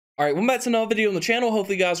All right, welcome back to another video on the channel.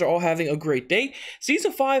 Hopefully you guys are all having a great day.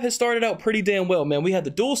 Season 5 has started out pretty damn well, man. We had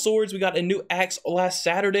the dual swords, we got a new axe last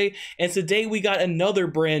Saturday, and today we got another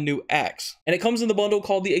brand new axe. And it comes in the bundle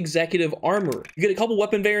called the Executive Armor. You get a couple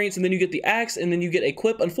weapon variants, and then you get the axe, and then you get a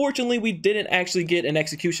quip. Unfortunately, we didn't actually get an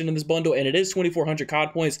execution in this bundle, and it is 2,400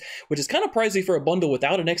 COD points, which is kind of pricey for a bundle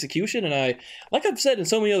without an execution. And like I've said in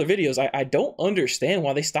so many other videos, I don't understand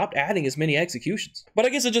why they stopped adding as many executions. But I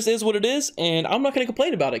guess it just is what it is, and I'm not going to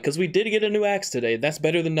complain about it, because we did get a new axe today. That's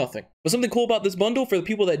better than nothing. But something cool about this bundle for the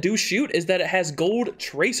people that do shoot is that it has gold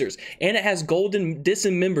tracers and it has golden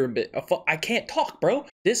dismemberment. I can't talk, bro.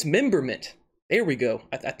 Dismemberment. There we go.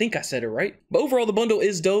 I think I said it right. But overall, the bundle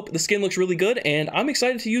is dope. The skin looks really good, and I'm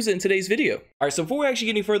excited to use it in today's video. All right, so before we actually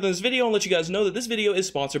get any further in this video, I'll let you guys know that this video is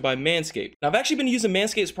sponsored by Manscaped. Now, I've actually been using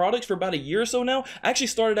Manscaped's products for about a year or so now. I actually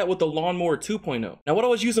started out with the Lawnmower 2.0. Now, what I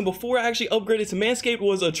was using before I actually upgraded to Manscaped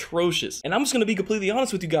was atrocious. And I'm just gonna be completely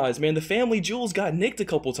honest with you guys, man. The family jewels got nicked a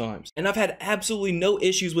couple times. And I've had absolutely no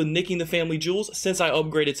issues with nicking the family jewels since I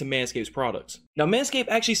upgraded to Manscaped's products. Now, Manscaped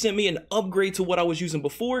actually sent me an upgrade to what I was using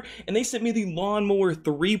before, and they sent me the Lawnmower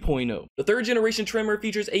 3.0. The third generation trimmer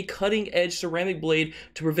features a cutting edge ceramic blade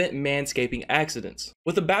to prevent manscaping accidents.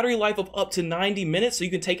 With a battery life of up to 90 minutes, so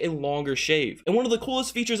you can take a longer shave. And one of the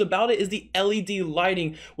coolest features about it is the LED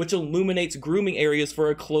lighting, which illuminates grooming areas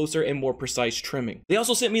for a closer and more precise trimming. They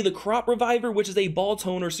also sent me the Crop Reviver, which is a ball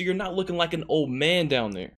toner, so you're not looking like an old man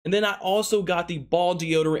down there. And then I also got the ball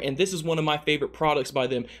deodorant, and this is one of my favorite products by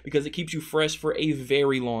them because it keeps you fresh for a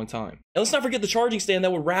very long time. And let's not forget the charging stand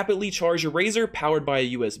that will rapidly charge your razor, powered by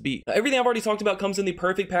a USB. Now, everything I've already talked about comes in the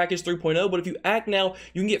Perfect Package 3.0, but if you act now,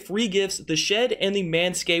 you can get free gifts, the Shed and the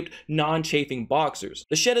Manscaped non-chafing boxers.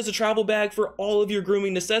 The Shed is a travel bag for all of your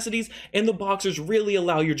grooming necessities, and the boxers really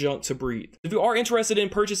allow your junk to breathe. If you are interested in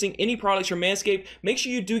purchasing any products from Manscaped, make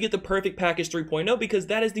sure you do get the Perfect Package 3.0 because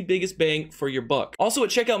that is the biggest bang for your buck. Also at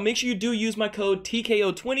checkout, make sure you do use my code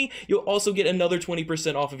TKO20. You'll also get another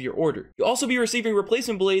 20% off of your order. You'll also be receiving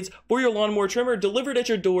replacement blades for your lawnmower trimmer delivered at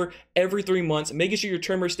your door every 3 months, making sure your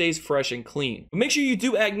trimmer stays fresh and clean. But make sure you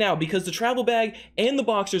do act now because the travel bag and the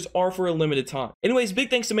boxers are for a limited time. Anyways, big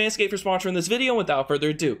thanks to Manscaped for sponsoring this video, and without further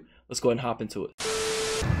ado, let's go ahead and hop into it.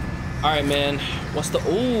 All right, man. What's the...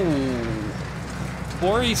 Ooh.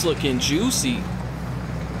 Quarry's looking juicy.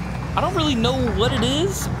 I don't really know what it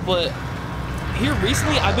is, but here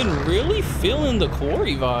recently, I've been really feeling the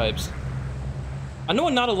quarry vibes. I know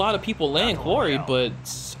not a lot of people land quarry, but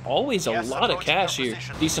it's always a lot of cash here.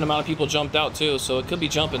 Decent amount of people jumped out too, so it could be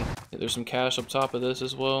jumping. There's some cash up top of this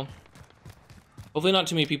as well. Hopefully not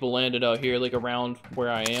too many people landed out here, like around where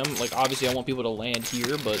I am. Like obviously I want people to land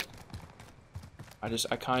here, but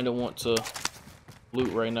I kind of want to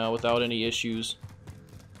loot right now without any issues.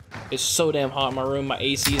 It's so damn hot in my room. My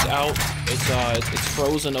AC is out. It's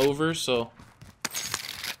frozen over, so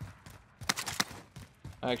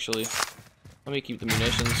actually, let me keep the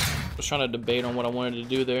munitions. I was trying to debate on what I wanted to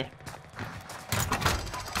do there.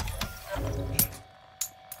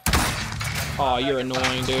 Aw, you're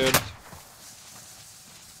annoying, dude.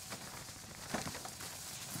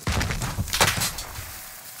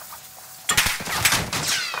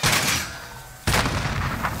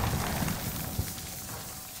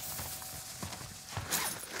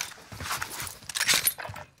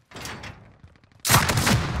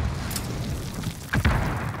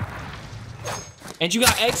 And you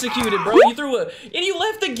got executed, bro. You threw a... And you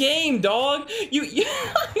left the game, dog. You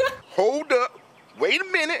Hold up. Wait a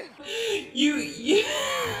minute.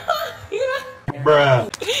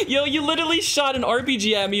 Bruh. Yo, you literally shot an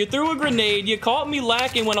RPG at me. You threw a grenade. You caught me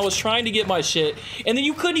lacking when I was trying to get my shit. And then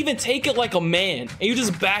you couldn't even take it like a man. And you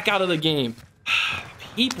just back out of the game.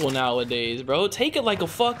 People nowadays, bro. Take it like a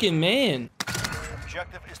fucking man.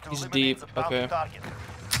 He's deep. Okay.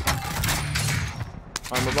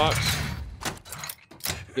 Armor box.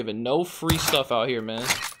 Giving no free stuff out here, man.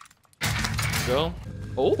 Go.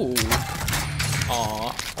 Oh.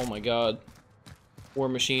 Aw. Oh my god. War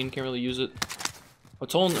machine. Can't really use it. I'm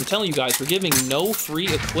telling you guys, we're giving no free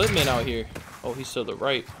equipment out here. Oh, he's to the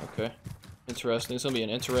right. Okay. Interesting. It's gonna be an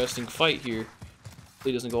interesting fight here.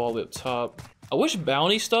 He doesn't go all the way up top. I wish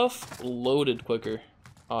bounty stuff loaded quicker.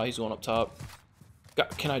 Oh, he's going up top.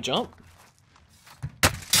 Can I jump?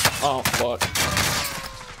 Oh, fuck.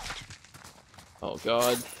 Oh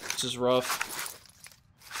god, this is rough.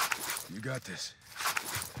 You got this.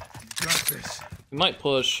 You got this. We might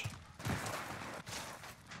push.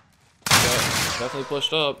 Yeah, definitely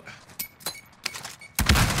pushed up.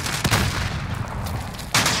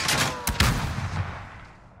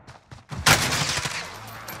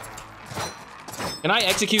 Can I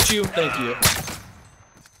execute you? Thank you.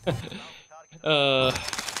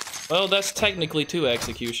 Well, that's technically 2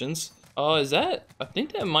 executions. Oh, is that? I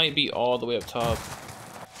think that might be all the way up top.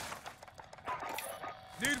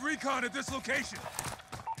 Need recon at this location.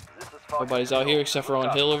 Nobody's out here except for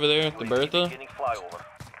on hill over there at the Bertha.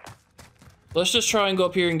 Let's just try and go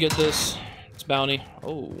up here and get this. It's bounty.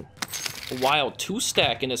 Oh, a wild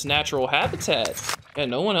 2-stack in its natural habitat. Yeah,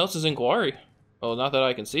 no one else is in quarry. Well, not that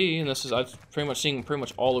I can see. And this is I've pretty much seen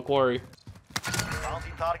all the quarry.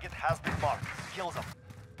 Bounty target has been marked. Kills him.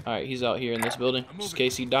 All right, he's out here in this building. Just in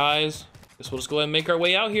case he dies. Guess we'll just go ahead and make our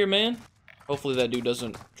way out here, man. Hopefully that dude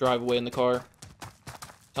doesn't drive away in the car.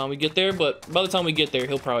 Time we get there, but by the time we get there,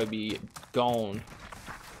 he'll probably be gone.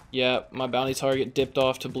 Yeah, my bounty target dipped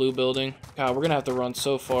off to blue building. God, we're gonna have to run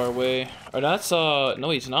so far away. Or that's no,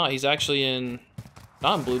 he's not. He's actually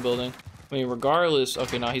not in blue building. I mean, regardless.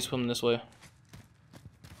 Okay, now he's swimming this way.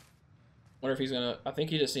 Wonder if he's gonna. I think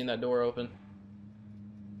he just seen that door open.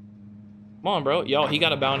 Come on, bro. Yo, he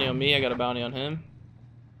got a bounty on me. I got a bounty on him.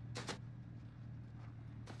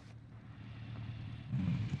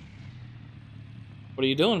 What are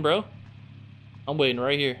you doing, bro? I'm waiting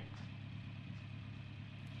right here.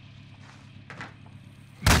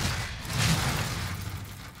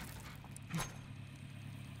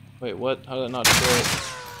 Wait, what? How did that not destroy it?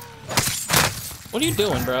 What are you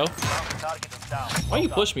doing, bro? Why you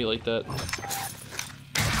push me like that?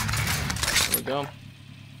 There we go.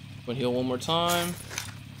 Gonna heal one more time.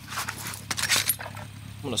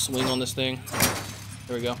 I'm gonna swing on this thing.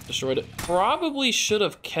 There we go. Destroyed it. Probably should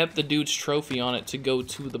have kept the dude's trophy on it to go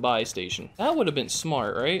to the buy station. That would have been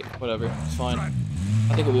smart, right? Whatever. It's fine. I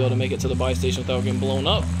think we'll be able to make it to the buy station without getting blown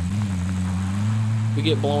up. If we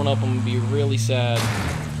get blown up, I'm gonna be really sad.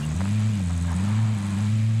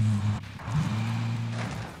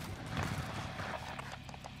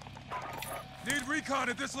 Need recon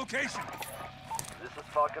at this location.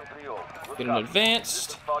 Get an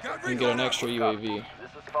advanced and get an extra UAV.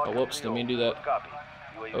 Oh, whoops, didn't mean to do that.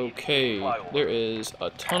 Okay, there is a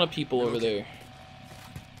ton of people over there.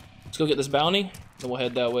 Let's go get this bounty, then we'll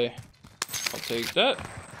head that way. I'll take that,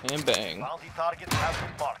 and bang.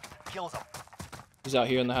 He's out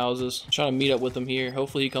here in the houses. I'm trying to meet up with him here.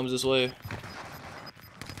 Hopefully he comes this way.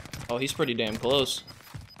 Oh, he's pretty damn close.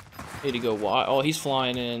 Need to go wide. Oh, he's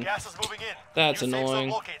flying in. That's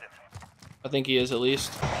annoying. I think he is at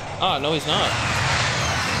least. Ah, no, he's not.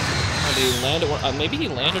 Oh, did he land at one? Maybe he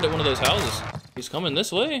landed at one of those houses. He's coming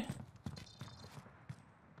this way.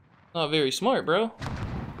 Not very smart, bro.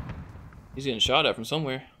 He's getting shot at from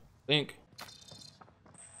somewhere, I think.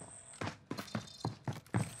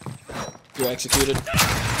 You're executed.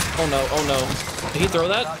 Oh no, oh no. Did he throw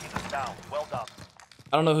that?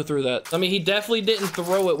 I don't know who threw that. I mean, he definitely didn't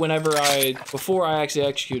throw it before I actually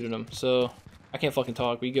executed him, so I can't fucking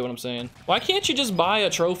talk, but you get what I'm saying. Why can't you just buy a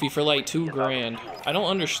trophy for like $2 grand? I don't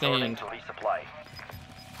understand.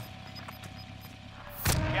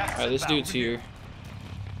 Alright, this dude's here.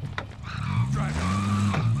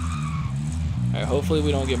 Alright, hopefully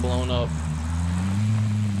we don't get blown up.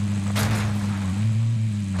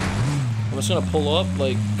 I'm just gonna pull up,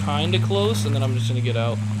 like, kinda close, and then I'm just gonna get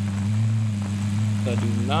out. I do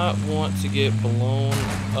not want to get blown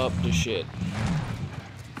up to shit.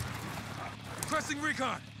 Requesting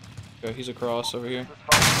recon. Okay, he's across over here.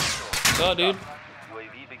 What's up, dude?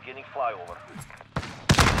 UAV beginning flyover.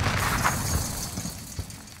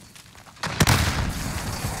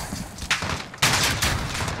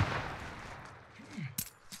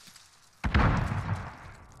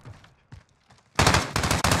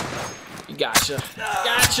 Gotcha.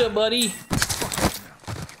 Gotcha, buddy.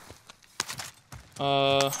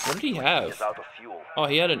 What did he have? Oh,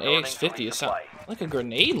 he had an AX-50. It sounds like a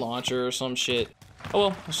grenade launcher or some shit. Oh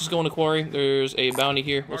well, let's just go in the quarry. There's a bounty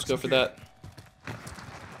here. Let's go for that.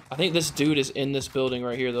 I think this dude is in this building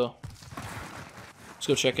right here, though. Let's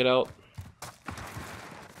go check it out.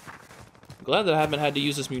 I'm glad that I haven't had to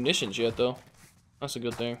use this munitions yet, though. That's a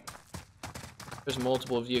good thing. There's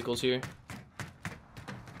multiple vehicles here.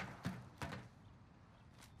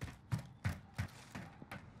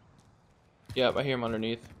 Yep, I hear him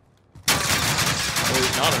underneath. Oh,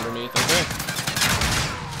 he's not underneath. Okay.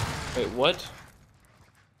 Wait, what?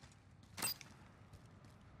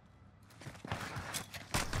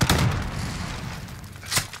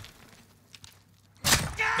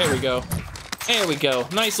 There we go. There we go.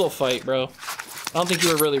 Nice little fight, bro. I don't think you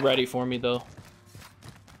were really ready for me, though.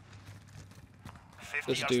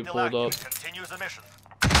 This dude pulled up.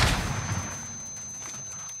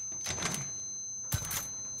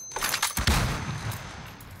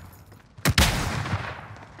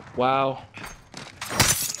 Wow.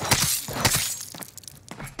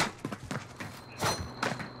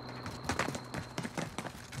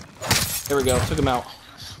 There we go. Took him out.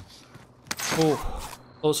 Oh,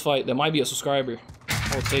 close fight. That might be a subscriber.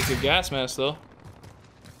 I'll take your gas mask, though.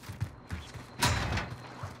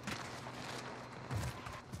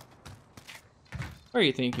 Where do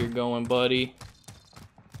you think you're going, buddy?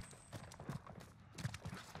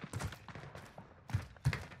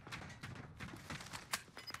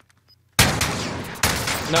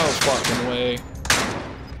 No fucking way.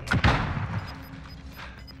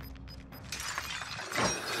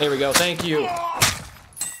 There we go. Thank you.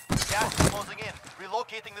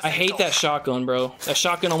 I hate that shotgun, bro. That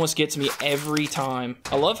shotgun almost gets me every time.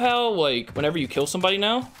 I love how, like, whenever you kill somebody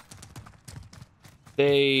now,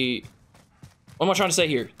 they... What am I trying to say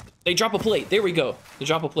here? They drop a plate. There we go. They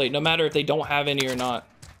drop a plate. No matter if they don't have any or not,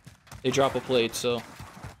 they drop a plate. So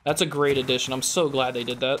that's a great addition. I'm so glad they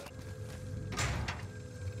did that.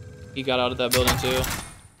 He got out of that building too.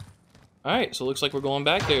 Alright, so it looks like we're going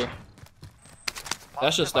back there.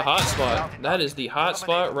 That's just the hot spot. That is the hot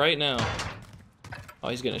spot right now. Oh,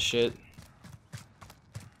 he's getting shit.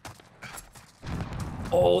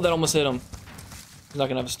 Oh, that almost hit him. He's not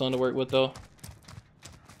gonna have a stun to work with though.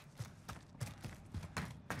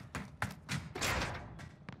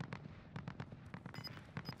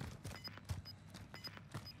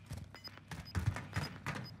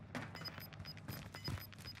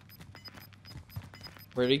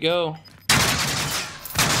 Where'd he go?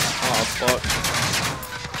 Oh, fuck.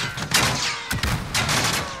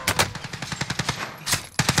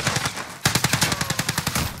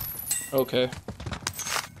 Okay.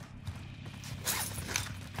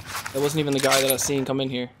 That wasn't even the guy that I seen come in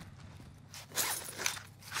here.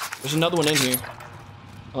 There's another one in here.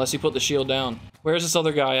 Unless he put the shield down. Where's this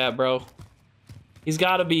other guy at, bro? He's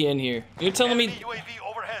gotta be in here. You're telling me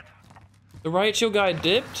the riot shield guy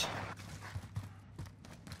dipped?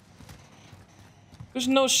 There's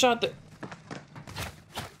no shot that...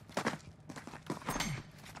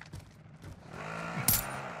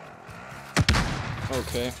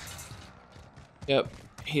 Okay. Yep.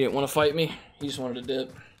 He didn't want to fight me. He just wanted to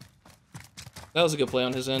dip. That was a good play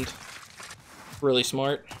on his end. Really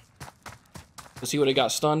smart. Because he would have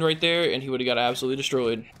got stunned right there, and he would have got absolutely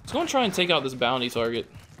destroyed. Let's go and try and take out this bounty target.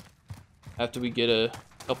 After we get a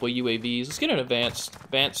couple of UAVs. Let's get an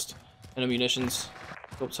advanced and munitions.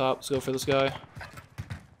 Go up top. Let's go for this guy.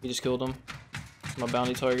 He just killed him. That's my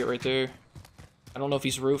bounty target right there. I don't know if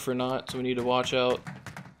he's roof or not, so we need to watch out.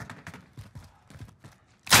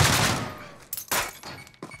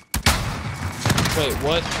 Wait,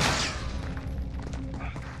 what?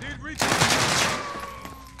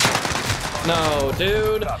 No,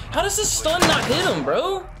 dude. How does this stun not hit him,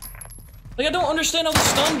 bro? Like, I don't understand how the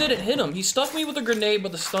stun didn't hit him. He stuck me with a grenade,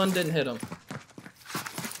 but the stun didn't hit him.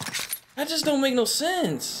 That just don't make no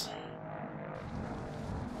sense.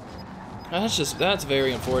 That's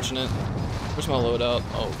very unfortunate. Where's my loadout?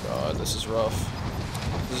 Oh god, this is rough.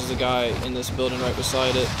 This is a guy in this building right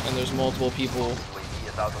beside it, and there's multiple people.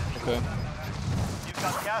 Okay. You've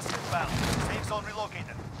got gas inbound. Safe zone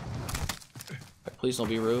relocated. Please don't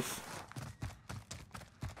be roof.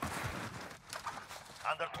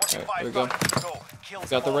 Alright, there we go.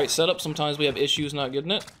 Got the right setup. Sometimes we have issues not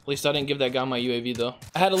getting it. At least I didn't give that guy my UAV though.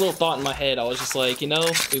 I had a little thought in my head. I was just like, you know,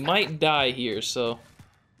 we might die here, so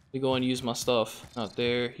we go and use my stuff. Not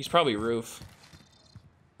there. He's probably roof.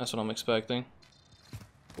 That's what I'm expecting.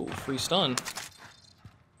 Ooh, free stun.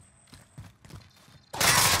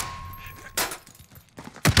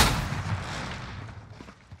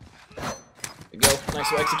 There we go.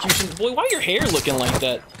 Nice little execution. Boy, why your hair looking like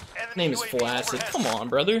that? His name is Flaccid. Come on,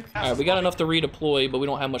 brother. Alright, we got enough to redeploy, but we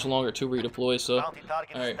don't have much longer to redeploy, so...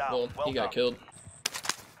 Alright, well, he got killed.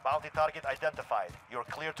 Bounty target identified. You're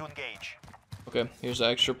clear to engage. Okay, here's the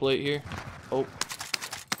extra plate here. Oh.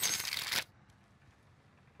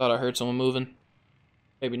 Thought I heard someone moving.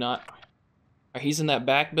 Maybe not. Alright, he's in that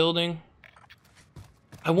back building.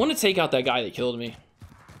 I want to take out that guy that killed me.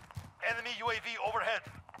 Enemy UAV overhead.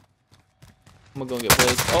 I'm gonna go get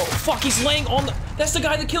plates. Oh, fuck, he's laying on the... That's the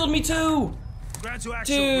guy that killed me, too!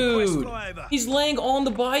 Dude! He's laying on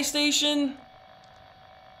the buy station?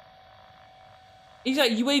 He's got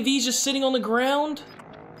UAVs just sitting on the ground?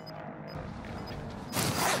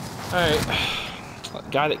 Alright.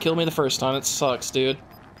 Guy that killed me the first time, it sucks, dude.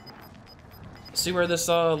 Let's see where this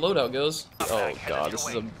loadout goes. Oh god, this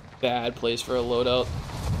is a bad place for a loadout.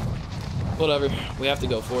 Whatever, we have to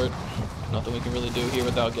go for it. Nothing we can really do here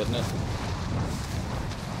without getting it.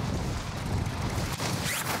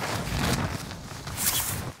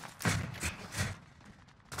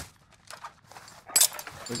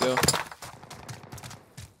 There we go.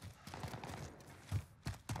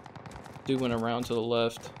 Dude went around to the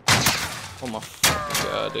left. Oh my fucking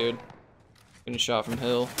god, dude. Getting shot from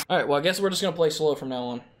hill. Alright, well, I guess we're just gonna play slow from now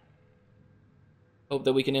on. Hope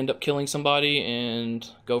that we can end up killing somebody and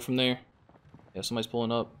go from there. Yeah, somebody's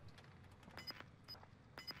pulling up.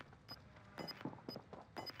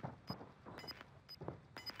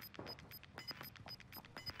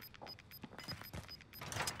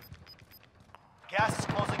 Gas is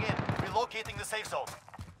closing in. Relocating the safe zone.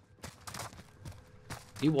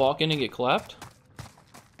 You walk in and get clapped?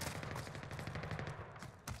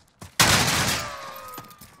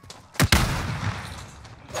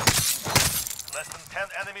 Less than 10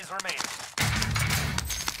 enemies remain.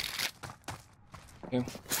 Okay.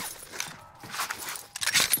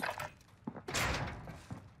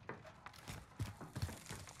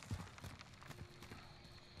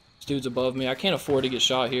 This dude's above me. I can't afford to get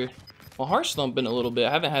shot here. My heart's thumping a little bit.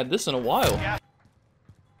 I haven't had this in a while.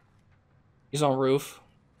 He's on roof.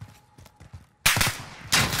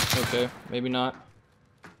 Okay, maybe not.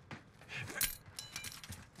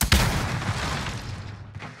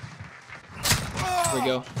 There we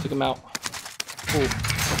go. Took him out. Cool.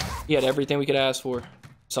 He had everything we could ask for,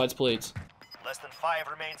 besides plates. Less than 5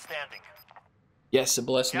 remain standing. Yes, it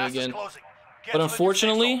blessed me Gas is again. closing. Get But to the new safe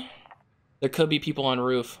unfortunately, zone. there could be people on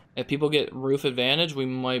roof. If people get roof advantage, we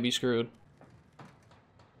might be screwed.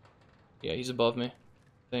 Yeah, he's above me,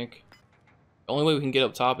 I think. The only way we can get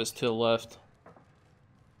up top is to the left.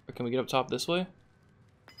 Or can we get up top this way?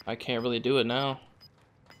 I can't really do it now.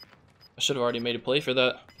 I should have already made a play for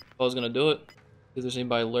that if I was gonna do it. If there's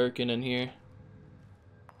anybody lurking in here.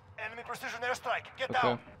 Enemy precision airstrike. Get Okay.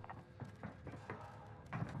 down.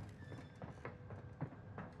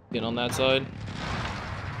 Getting on that side.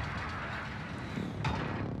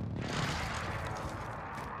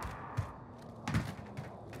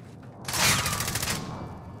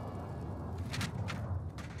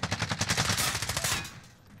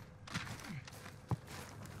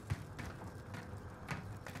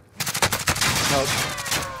 Nope.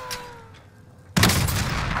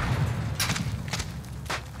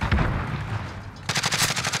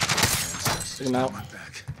 Take him out.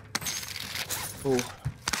 Ooh.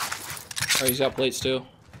 Oh, he's got plates too.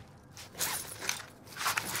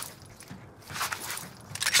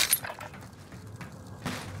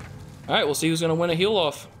 Alright, we'll see who's gonna win a heal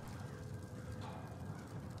off.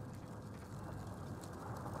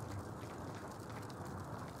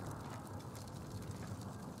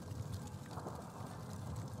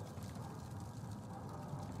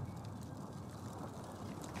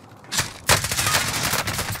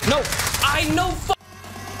 No! I know